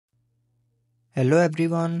Hello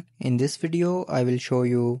everyone, in this video I will show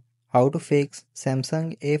you how to fix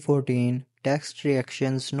Samsung A14 text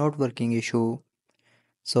reactions not working issue.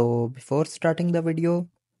 So before starting the video,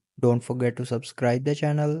 don't forget to subscribe the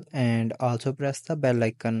channel and also press the bell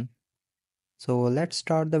icon. So let's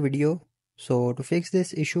start the video. So to fix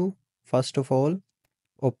this issue, first of all,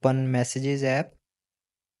 open Messages app.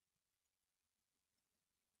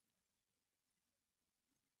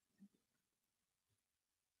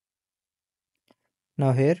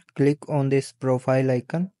 Now here click on this profile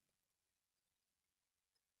icon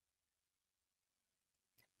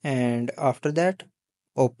and after that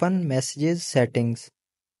open Messages settings.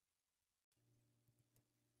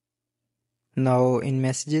 Now in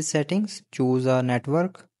Messages settings, choose a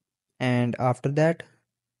network and after that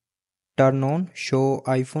turn on show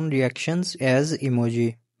iPhone reactions as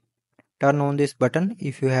emoji. Turn on this button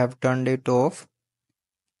if you have turned it off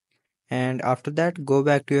and after that go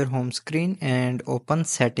back to your home screen and open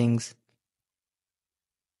settings.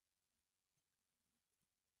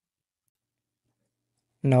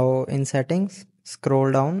 Now in settings,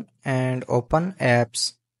 scroll down and open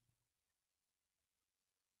apps.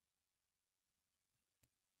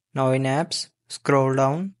 Now in apps, scroll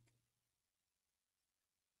down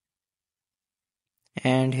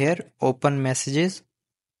and here open messages.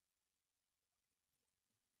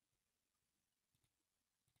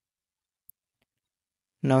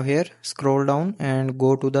 Now here scroll down and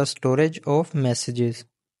go to the storage of messages.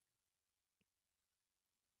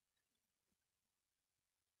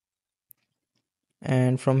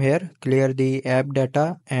 And from here clear the app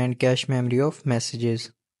data and cache memory of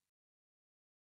messages.